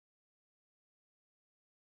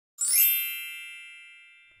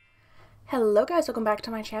Hello guys, welcome back to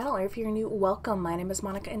my channel, or if you're new, welcome. My name is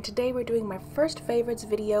Monica, and today we're doing my first favorites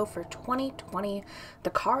video for 2020. The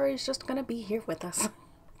car is just gonna be here with us.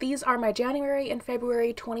 These are my January and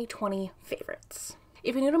February 2020 favorites.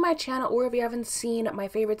 If you're new to my channel, or if you haven't seen my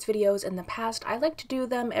favorites videos in the past, I like to do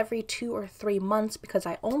them every 2 or 3 months because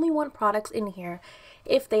I only want products in here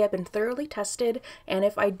if they have been thoroughly tested and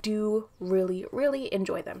if I do really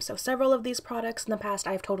enjoy them. So several of these products in the past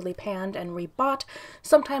I've totally panned and rebought.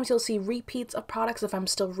 Sometimes you'll see repeats of products if I'm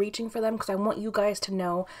still reaching for them, because I want you guys to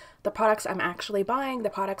know the products I'm actually buying, the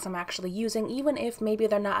products I'm actually using, even if maybe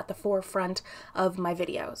they're not at the forefront of my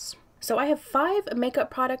videos. So I have 5 makeup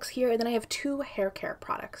products here, and then I have 2 hair care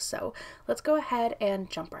products. So let's go ahead and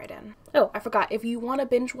jump right in. Oh, I forgot, if you want to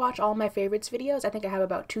binge watch all my favorites videos, I think I have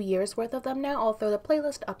about 2 years worth of them now. I'll throw the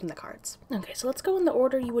playlist up in the cards. Okay, so let's go in the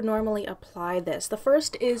order you would normally apply this. The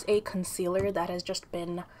first is a concealer that has just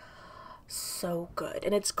been so good,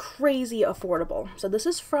 and it's crazy affordable. So this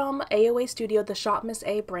is from AOA Studio, the Shop Miss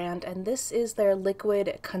A brand, and this is their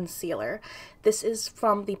liquid concealer. This is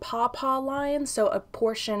from the Paw Paw line, so a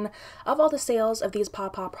portion of all the sales of these Paw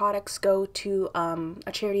Paw products go to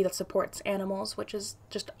a charity that supports animals, which is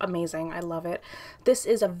just amazing. I love it. This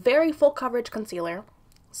is a very full coverage concealer.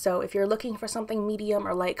 So if you're looking for something medium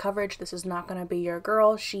or light coverage, this is not going to be your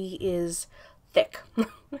girl. She is thick.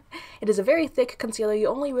 It is a very thick concealer. You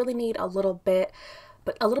only really need a little bit,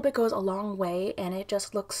 but a little bit goes a long way, and it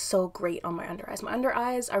just looks so great on my under eyes. My under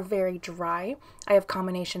eyes are very dry. I have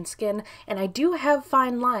combination skin, and I do have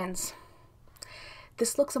fine lines.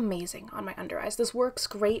 This looks amazing on my under eyes. This works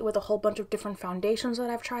great with a whole bunch of different foundations that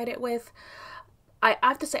I've tried it with. I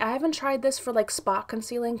have to say, I haven't tried this for like spot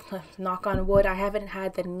concealing. Knock on wood, I haven't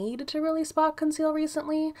had the need to really spot conceal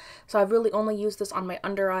recently, so I've really only used this on my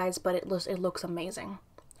under eyes, but it looks amazing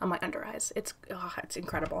on my under eyes. It's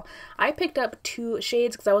incredible. I picked up 2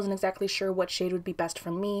 shades because I wasn't exactly sure what shade would be best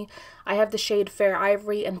for me. I have the shade Fair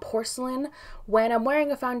Ivory and Porcelain. When I'm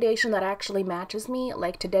wearing a foundation that actually matches me,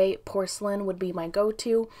 like today, Porcelain would be my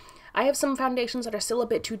go-to. I have some foundations that are still a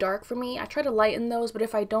bit too dark for me. I try to lighten those, but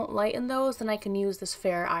if I don't lighten those, then I can use this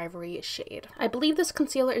Fair Ivory shade. I believe this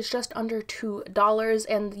concealer is just under $2,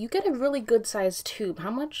 and you get a really good sized tube. How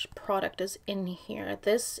much product is in here?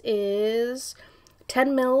 This is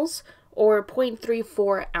 10 mils or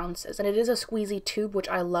 0.34 ounces, and it is a squeezy tube, which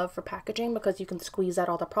I love for packaging because you can squeeze out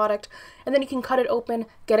all the product, and then you can cut it open,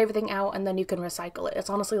 get everything out, and then you can recycle it. It's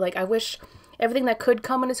honestly like, I wish everything that could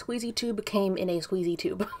come in a squeezy tube came in a squeezy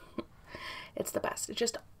tube. It's the best.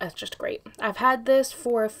 It's just great. I've had this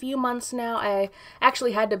for a few months now. I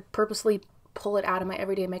actually had to purposely pull it out of my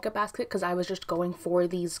everyday makeup basket because I was just going for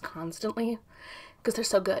these constantly because they're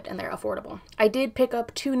so good and they're affordable. I did pick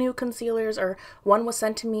up 2 new concealers, or one was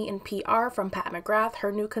sent to me in PR from Pat McGrath.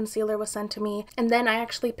 Her new concealer was sent to me. And then I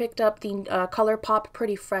actually picked up the ColourPop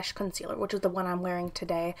Pretty Fresh concealer, which is the one I'm wearing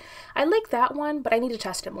today. I like that one, but I need to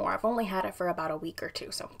test it more. I've only had it for about a week or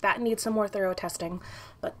 2, so that needs some more thorough testing.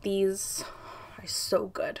 But these are so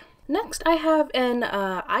good. Next, I have an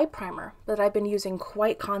eye primer that I've been using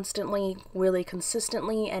quite constantly, really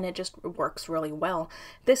consistently, and it just works really well.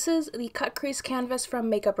 This is the Cut Crease Canvas from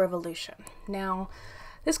Makeup Revolution. Now,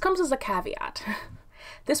 this comes as a caveat.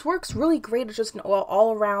 This works really great as just an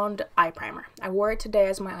all-around eye primer. I wore it today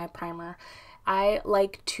as my eye primer. I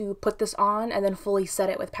like to put this on and then fully set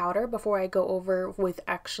it with powder before I go over with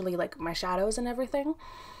actually like my shadows and everything.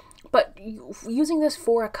 But using this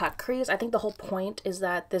for a cut crease, I think the whole point is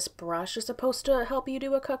that this brush is supposed to help you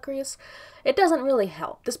do a cut crease. It doesn't really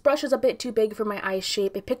help. This brush is a bit too big for my eye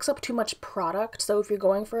shape. It picks up too much product, so if you're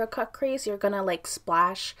going for a cut crease, you're gonna like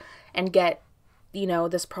splash and get, you know,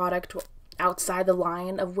 this product outside the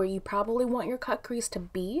line of where you probably want your cut crease to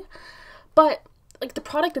be. But like, the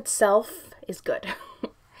product itself is good.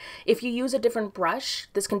 If you use a different brush,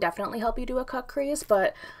 this can definitely help you do a cut crease,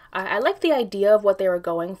 but I like the idea of what they were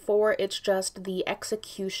going for. It's just the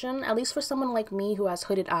execution, at least for someone like me who has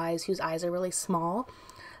hooded eyes, whose eyes are really small,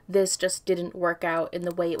 this just didn't work out in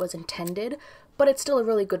the way it was intended, but it's still a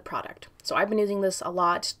really good product. So I've been using this a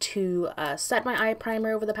lot to set my eye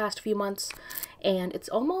primer over the past few months, and it's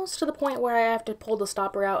almost to the point where I have to pull the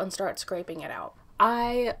stopper out and start scraping it out.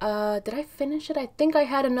 Did I finish it? I think I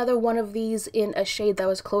had another one of these in a shade that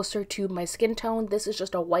was closer to my skin tone. This is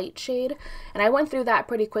just a white shade, and I went through that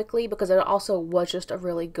pretty quickly because it also was just a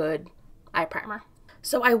really good eye primer.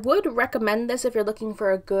 So I would recommend this if you're looking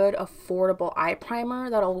for a good, affordable eye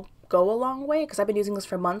primer that'll go a long way, because I've been using this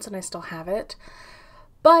for months and I still have it.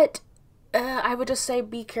 But I would just say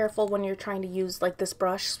be careful when you're trying to use like this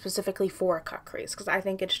brush specifically for a cut crease, because I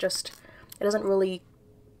think it's just, it doesn't really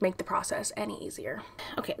make the process any easier.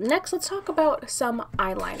 Okay, next let's talk about some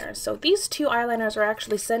eyeliners. So these two eyeliners are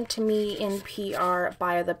actually sent to me in PR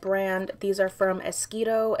by the brand. These are from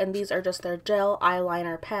Esqido, and these are just their gel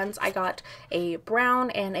eyeliner pens. I got a brown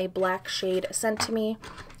and a black shade sent to me.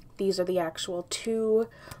 These are the actual two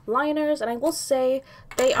liners, and I will say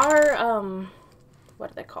they are,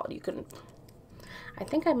 what are they called? I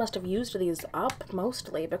think I must have used these up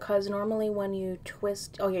mostly, because normally when you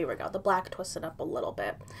twist, oh yeah, here we go, the black twists it up a little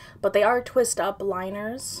bit. But they are twist up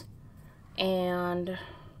liners, and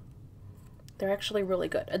they're actually really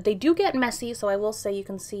good. They do get messy, so I will say you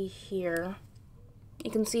can see here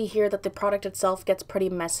that the product itself gets pretty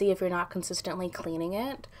messy if you're not consistently cleaning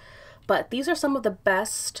it. But these are some of the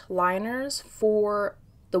best liners for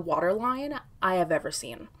the waterline I have ever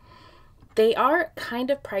seen. They are kind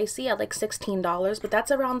of pricey at like $16, but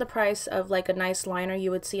that's around the price of like a nice liner you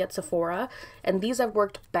would see at Sephora. And these have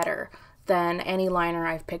worked better than any liner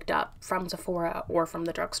I've picked up from Sephora or from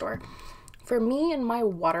the drugstore. For me and my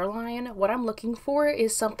waterline, what I'm looking for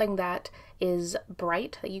is something that is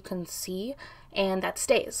bright, that you can see, and that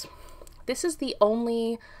stays. This is the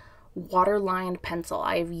only waterline pencil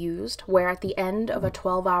I've used where at the end of a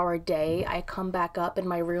 12-hour day I come back up in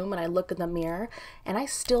my room and I look in the mirror and I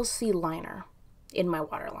still see liner in my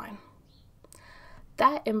waterline.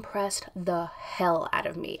 That impressed the hell out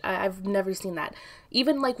of me. I've never seen that.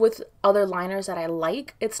 Even like with other liners that I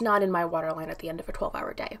like, it's not in my waterline at the end of a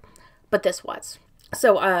 12-hour day, but this was.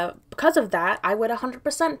 So because of that, I would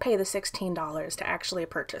 100% pay the $16 to actually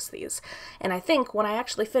purchase these. And I think when I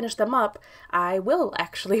actually finish them up, I will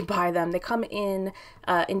actually buy them. They come in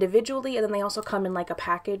individually, and then they also come in like a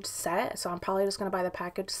package set. So I'm probably just going to buy the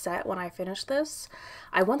package set when I finish this.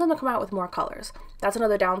 I want them to come out with more colors. That's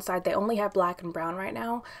another downside. They only have black and brown right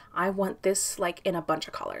now. I want this like in a bunch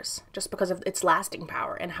of colors just because of its lasting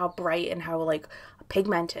power and how bright and how like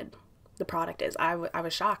pigmented the product is. I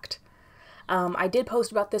was shocked. I did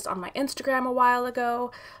post about this on my Instagram a while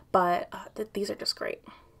ago, but these are just great.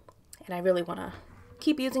 And I really want to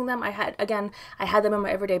keep using them. I had them in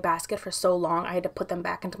my everyday basket for so long, I had to put them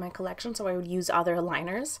back into my collection so I would use other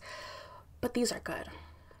liners. But these are good.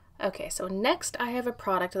 Okay, so next I have a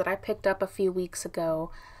product that I picked up a few weeks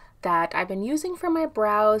ago that I've been using for my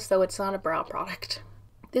brows, though it's not a brow product.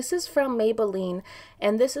 This is from Maybelline,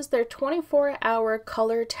 and this is their 24-hour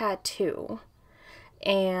color tattoo.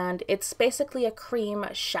 And it's basically a cream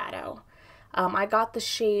shadow. I got the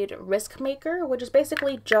shade Risk Maker, which is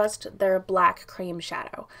basically just their black cream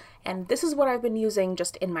shadow. And this is what I've been using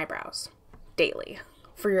just in my brows daily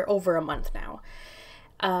for over a month now.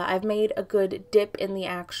 I've made a good dip in the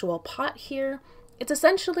actual pot here. It's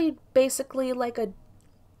essentially basically like a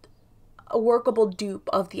workable dupe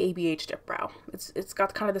of the ABH Dip Brow. It's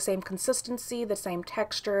got kind of the same consistency, the same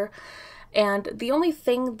texture. And the only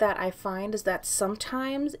thing that I find is that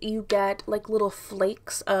sometimes you get like little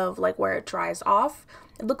flakes of like where it dries off.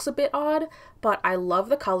 It looks a bit odd, but I love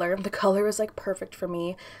the color. The color is like perfect for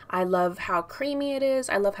me. I love how creamy it is.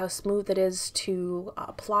 I love how smooth it is to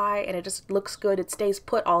apply, and it just looks good. It stays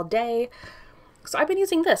put all day. So I've been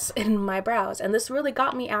using this in my brows, and this really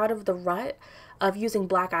got me out of the rut of using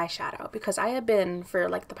black eyeshadow, because I have been for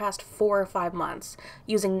like the past 4 or 5 months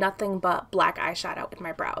using nothing but black eyeshadow in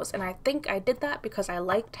my brows. And I think I did that because I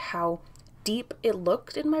liked how deep it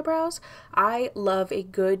looked in my brows. I love a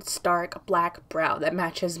good stark black brow that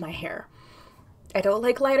matches my hair. I don't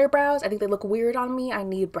like lighter brows. I think they look weird on me. I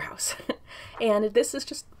need brows. And this is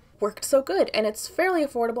just worked so good, and it's fairly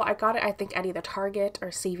affordable. I got it, I think, at either Target or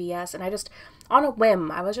CVS, and I just, on a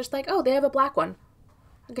whim, I was just like, oh, they have a black one.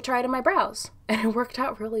 I could try it in my brows, and it worked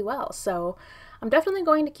out really well. So I'm definitely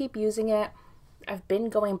going to keep using it. I've been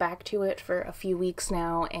going back to it for a few weeks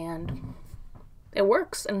now, and it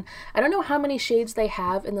works. And I don't know how many shades they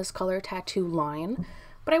have in this color tattoo line,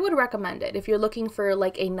 but I would recommend it if you're looking for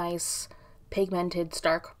like a nice pigmented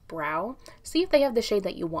stark brow. See if they have the shade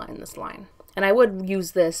that you want in this line. And I would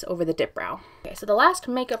use this over the dip brow. Okay, so the last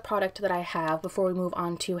makeup product that I have before we move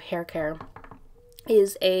on to hair care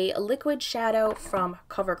is a liquid shadow from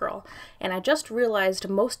Covergirl. And I just realized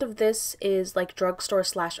most of this is like drugstore /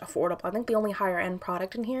 affordable. I think the only higher end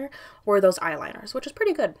product in here were those eyeliners, which is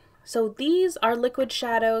pretty good. So these are liquid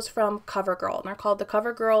shadows from Covergirl, and they're called the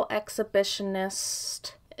Covergirl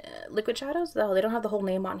Exhibitionist liquid shadows. Oh, they don't have the whole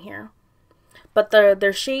name on here. But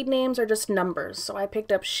their shade names are just numbers. So I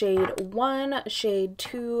picked up shade 1, shade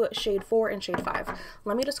 2, shade 4, and shade 5.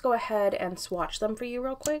 Let me just go ahead and swatch them for you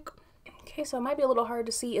real quick. Okay, so it might be a little hard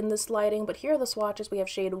to see in this lighting, but here are the swatches. We have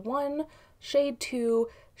shade 1, shade 2,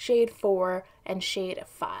 shade 4, and shade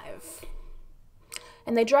 5.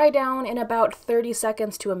 And they dry down in about 30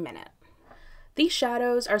 seconds to a minute. These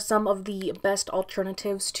shadows are some of the best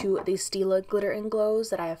alternatives to the Stila Glitter and Glows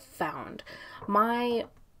that I have found. My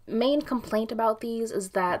main complaint about these is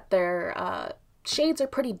that their shades are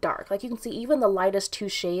pretty dark. Like you can see, even the lightest two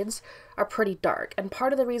shades are pretty dark. And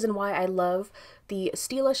part of the reason why I love the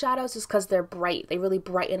Stila shadows is because they're bright. They really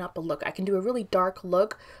brighten up a look. I can do a really dark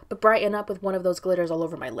look, but brighten up with one of those glitters all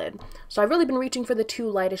over my lid. So I've really been reaching for the two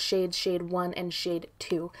lightest shades, shade 1 and shade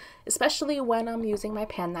 2, especially when I'm using my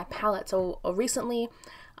Pan That palette. So recently,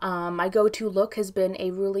 my go-to look has been a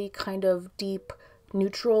really kind of deep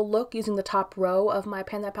neutral look using the top row of my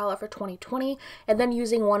Pan That palette for 2020, and then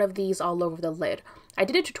using one of these all over the lid. I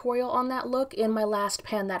did a tutorial on that look in my last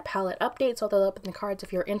Pan That palette update, so I'll throw that up in the cards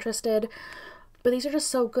if you're interested. But these are just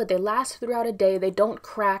so good. They last throughout a day, they don't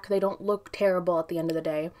crack, they don't look terrible at the end of the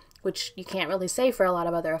day, which you can't really say for a lot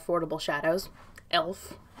of other affordable shadows.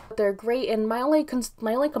 Elf. They're great, and my only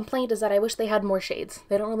complaint is that I wish they had more shades.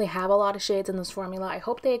 They don't really have a lot of shades in this formula. I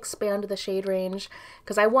hope they expand the shade range,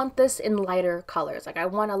 because I want this in lighter colors. Like, I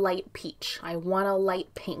want a light peach, I want a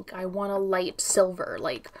light pink, I want a light silver.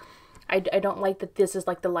 Like, I don't like that this is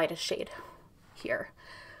like the lightest shade here.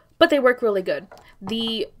 But they work really good.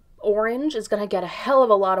 The orange is going to get a hell of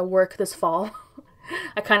a lot of work this fall.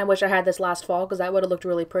 I kind of wish I had this last fall, because that would have looked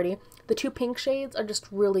really pretty. The two pink shades are just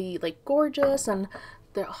really, like, gorgeous, and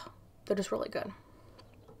they're just really good.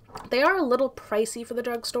 They are a little pricey for the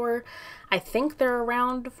drugstore. I think they're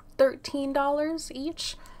around $13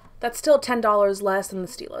 each. That's still $10 less than the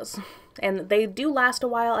Stilas. And they do last a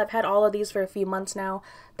while. I've had all of these for a few months now.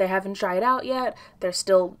 They haven't dried out yet.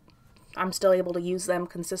 I'm still able to use them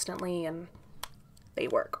consistently, and they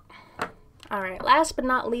work. Alright, last but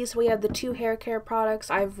not least, we have the two hair care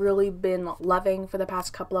products I've really been loving for the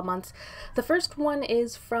past couple of months. The first one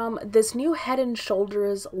is from this new Head &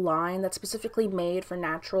 Shoulders line that's specifically made for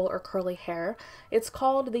natural or curly hair. It's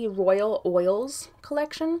called the Royal Oils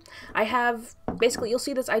collection. Basically, you'll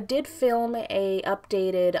see this, I did film a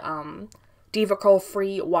updated Diva Curl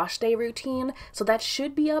free wash day routine, so that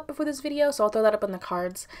should be up before this video, so I'll throw that up in the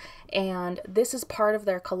cards. And this is part of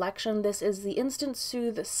their collection. This is the Instant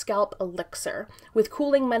Soothe Scalp Elixir with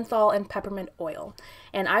cooling menthol and peppermint oil.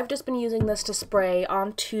 And I've just been using this to spray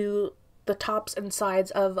onto the tops and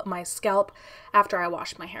sides of my scalp after I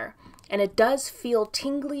wash my hair. And it does feel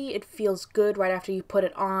tingly, it feels good right after you put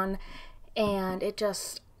it on, and it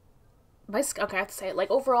just, okay, I have to say it,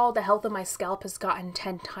 like, overall the health of my scalp has gotten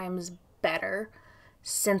 10 times better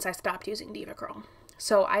since I stopped using Diva Curl.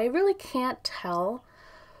 So I really can't tell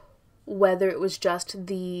whether it was just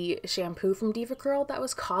the shampoo from Diva Curl that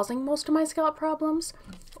was causing most of my scalp problems,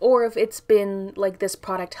 or if it's been like this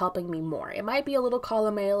product helping me more. It might be a little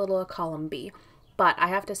column A, a little column B, but I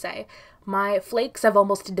have to say, my flakes have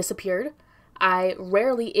almost disappeared. I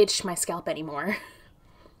rarely itch my scalp anymore.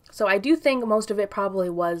 So I do think most of it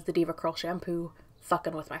probably was the Diva Curl shampoo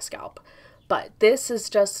fucking with my scalp. But this is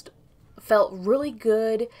just felt really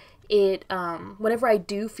good. It whenever I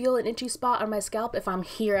do feel an itchy spot on my scalp, if I'm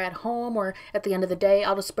here at home or at the end of the day,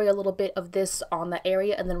 I'll just spray a little bit of this on the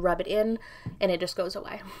area and then rub it in, and it just goes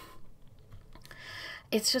away.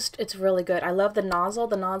 It's really good. I love the nozzle.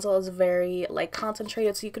 The nozzle is very, like,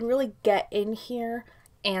 concentrated, so you can really get in here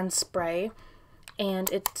and spray,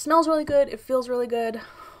 and it smells really good. It feels really good,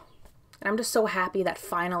 and I'm just so happy that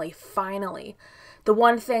finally, the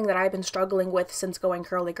one thing that I've been struggling with since going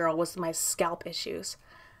curly girl was my scalp issues.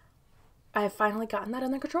 I've finally gotten that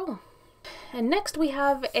under control. And next we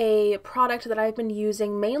have a product that I've been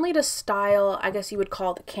using mainly to style, I guess you would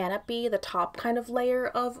call the canopy, the top kind of layer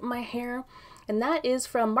of my hair. And that is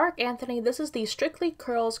from Marc Anthony. This is the Strictly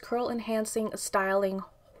Curls Curl Enhancing Styling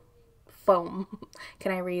Foam.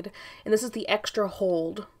 Can I read? And this is the extra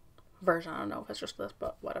hold version. I don't know if it's just this,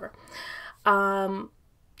 but whatever.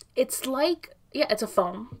 It's like, yeah, it's a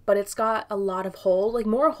foam, but it's got a lot of hold, like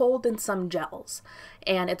more hold than some gels.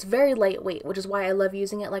 And it's very lightweight, which is why I love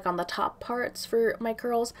using it like on the top parts for my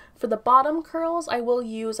curls. For the bottom curls, I will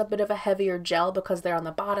use a bit of a heavier gel because they're on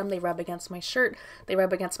the bottom, they rub against my shirt, they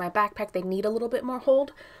rub against my backpack, they need a little bit more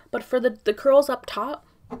hold. But for the curls up top,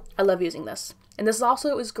 I love using this. And this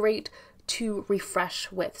also is great to refresh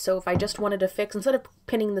with. So if I just wanted to fix, instead of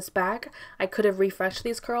pinning this back, I could have refreshed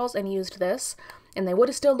these curls and used this, and they would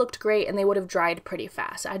have still looked great and they would have dried pretty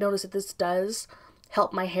fast. I noticed that this does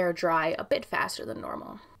help my hair dry a bit faster than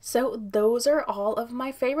normal. So those are all of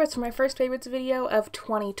my favorites for my first favorites video of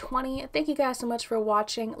 2020. Thank you guys so much for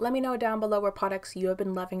watching. Let me know down below what products you have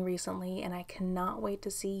been loving recently, and I cannot wait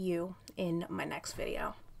to see you in my next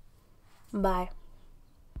video. Bye.